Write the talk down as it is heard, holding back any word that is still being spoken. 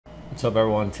What's up,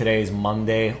 everyone? Today is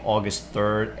Monday, August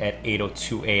 3rd at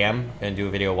 8:02 a.m. I'm going to do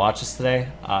a video watches today.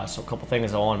 So a couple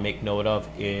things I want to make note of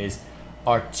is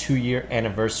our 2-year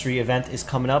anniversary event is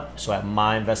coming up. So at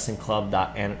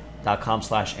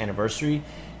myinvestingclub.com/anniversary,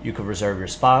 you can reserve your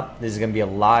spot. This is going to be a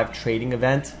live trading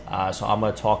event. So I'm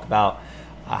going to talk about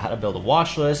how to build a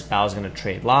watch list. Bal's going to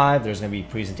trade live. There's going to be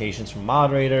presentations from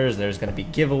moderators. There's going to be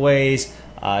giveaways.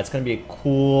 It's going to be a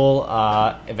cool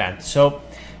event. So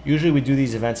usually we do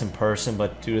these events in person,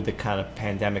 but due to the kind of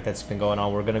pandemic that's been going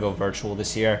on, we're going to go virtual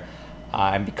this year.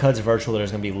 And because virtual,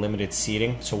 there's going to be limited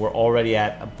seating. So we're already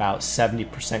at about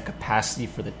 70% capacity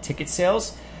for the ticket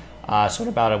sales. So in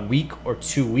about a week or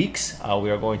 2 weeks,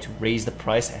 we are going to raise the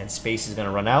price and space is going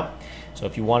to run out. So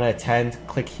if you want to attend,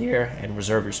 click here and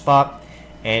reserve your spot.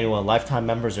 Annual and lifetime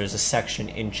members, there's a section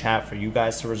in chat for you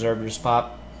guys to reserve your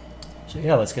spot. So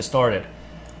yeah, let's get started.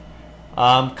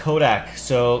 KODK.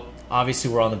 So obviously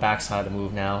we're on the backside of the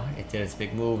move now. It did its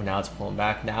big move, now it's pulling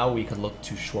back. Now we could look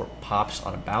to short pops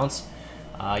on a bounce.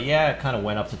 Yeah, it kind of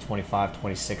went up to 25,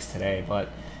 26 today, but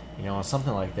you know, on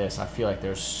something like this, I feel like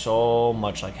there's so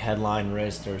much like headline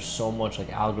risk, there's so much like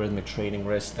algorithmic trading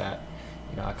risk that,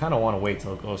 you know, I kind of want to wait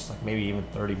till it goes like maybe even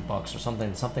 30 bucks or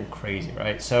something crazy,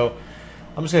 right? So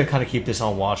I'm just going to kind of keep this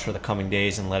on watch for the coming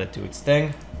days and let it do its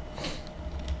thing.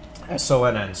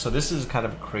 SONN. So this is kind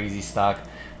of a crazy stock.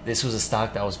 This was a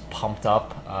stock that was pumped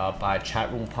up by a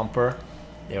chat room pumper.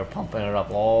 They were pumping it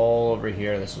up all over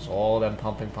here. This was all them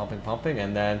pumping.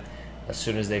 And then as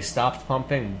soon as they stopped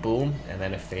pumping, boom, and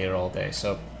then it faded all day.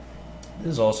 So this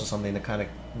is also something to kind of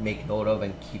make note of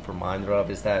and keep reminder of,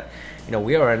 is that, you know,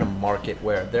 we are in a market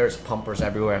where there's pumpers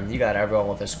everywhere. I mean, you got everyone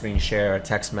with a screen share, a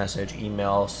text message,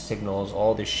 email, signals,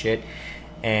 all this shit.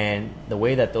 And the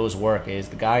way that those work is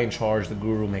the guy in charge, the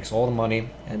guru, makes all the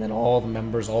money, and then all the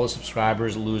members, all the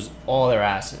subscribers lose all their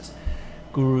asses.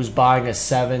 Guru's buying a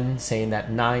 7, saying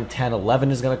that 9, 10, 11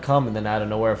 is going to come, and then out of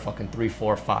nowhere, fucking 3,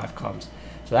 4, 5 comes.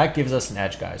 So that gives us an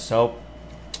edge, guys. So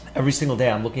every single day,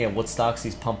 I'm looking at what stocks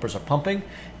these pumpers are pumping,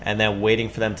 and then waiting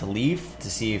for them to leave to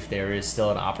see if there is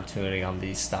still an opportunity on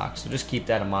these stocks. So just keep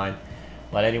that in mind.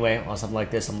 But anyway, on something like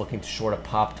this, I'm looking to short a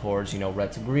pop towards, you know,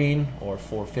 red to green or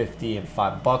 450 and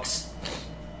 $5.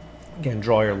 Again,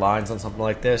 draw your lines on something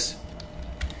like this.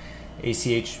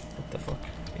 ACH, what the fuck?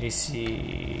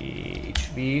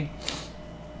 SCHV.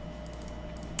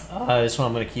 This one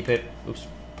I'm going to keep it, oops,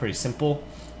 pretty simple.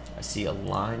 I see a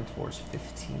line towards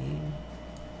 15.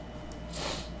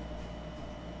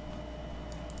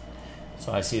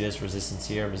 So I see this resistance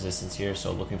here,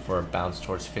 so looking for a bounce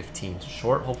towards 15 to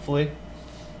short, hopefully.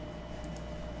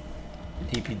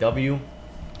 DPW.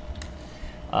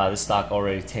 This stock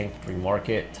already tanked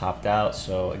pre-market, topped out.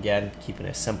 So again, keeping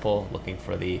it simple, looking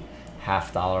for the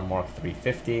 $0.50 mark,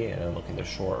 350, and then looking to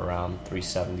short around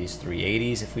 370s,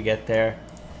 380s if we get there.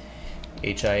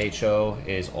 HIHO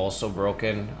is also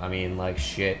broken. I mean, like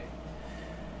shit.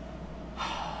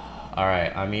 All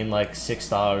right, I mean, like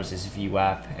 $6 is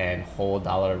VWAP and whole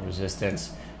dollar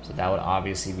resistance. So that would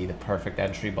obviously be the perfect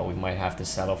entry, but we might have to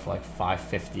settle for like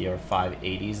 550 or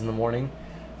 580s in the morning.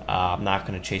 I'm not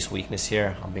going to chase weakness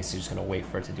here. I'm basically just going to wait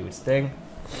for it to do its thing.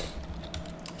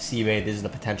 CBAY, this is the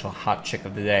potential hot chick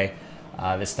of the day.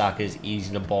 This stock is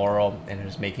easy to borrow and it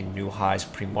is making new highs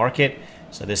pre-market.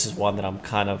 So this is one that I'm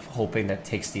kind of hoping that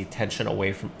takes the attention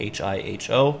away from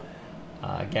HIHO.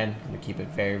 Again, I'm going to keep it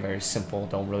very, very simple.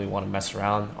 Don't really want to mess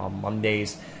around on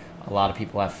Mondays. A lot of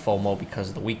people have FOMO because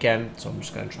of the weekend, so I'm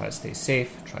just going to try to stay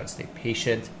safe, try to stay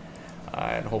patient,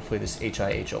 and hopefully this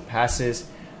HIHO passes.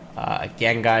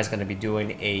 Again, guys, going to be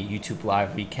doing a YouTube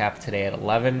live recap today at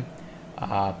 11.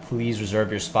 Please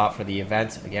reserve your spot for the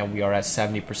event. Again, we are at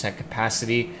 70%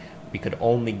 capacity. We could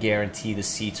only guarantee the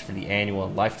seats for the annual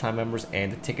and lifetime members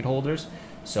and the ticket holders,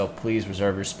 so please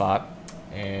reserve your spot.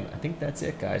 And I think that's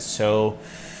it, guys. So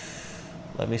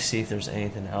let me see if there's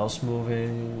anything else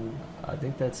moving. I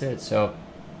think that's it. So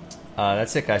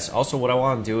that's it, guys. Also, what I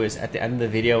want to do is at the end of the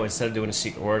video, instead of doing a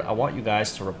secret word, I want you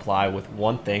guys to reply with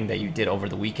one thing that you did over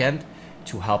the weekend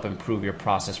to help improve your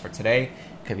process for today.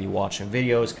 It could be watching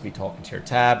videos, it could be talking to your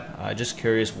tab. Just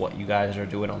curious what you guys are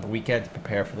doing on the weekend to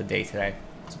prepare for the day today.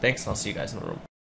 So thanks, and I'll see you guys in the room.